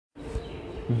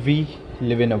We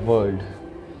live in a world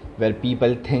where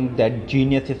people think that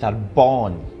geniuses are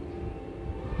born,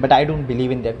 but I don't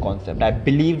believe in that concept. I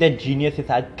believe that geniuses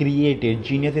are created,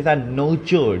 geniuses are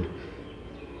nurtured,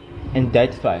 and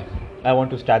that's why I want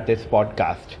to start this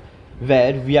podcast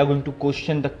where we are going to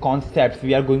question the concepts,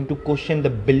 we are going to question the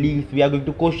beliefs, we are going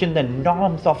to question the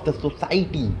norms of the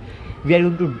society. We are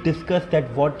going to discuss that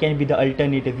what can be the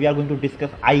alternative. We are going to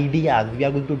discuss ideas, we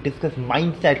are going to discuss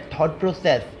mindset, thought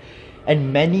process,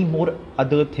 and many more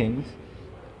other things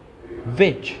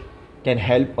which can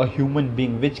help a human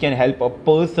being, which can help a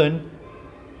person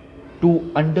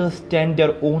to understand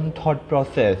their own thought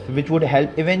process, which would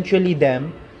help eventually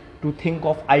them to think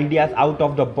of ideas out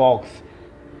of the box.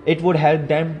 It would help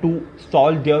them to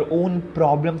solve their own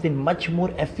problems in much more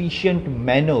efficient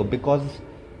manner, because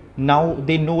now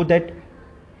they know that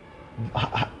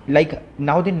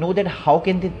how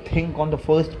can they think on the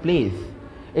first place.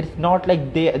 It's not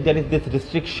like there is this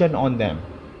restriction on them,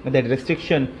 that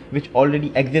restriction which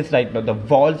already exists right now, the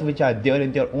walls which are there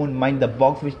in their own mind, the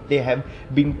box which they have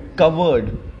been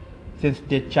covered since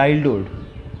their childhood,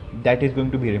 that is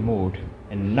going to be removed,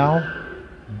 and now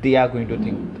they are going to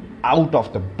think out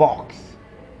of the box.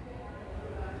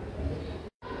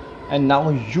 And now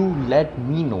you let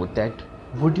me know that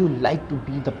would you like to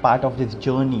be the part of this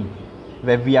journey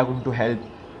where we are going to help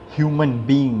human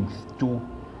beings to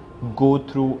go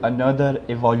through another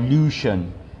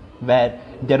evolution, where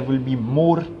there will be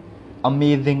more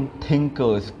amazing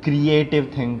thinkers,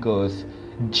 creative thinkers,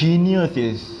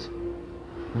 geniuses,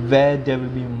 where there will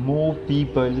be more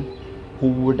people who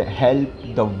would help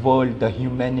the world, the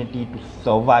humanity, to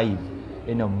survive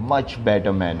in a much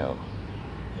better manner.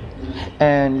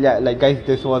 And yeah, like guys,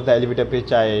 this was the elevator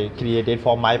pitch I created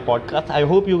for my podcast. I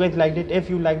hope you guys liked it. If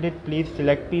you liked it, please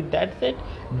select me. That's it.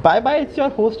 Bye bye. It's your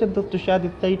host and Tushar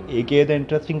this side, aka the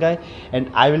interesting guy,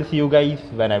 and I will see you guys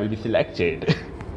when I will be selected.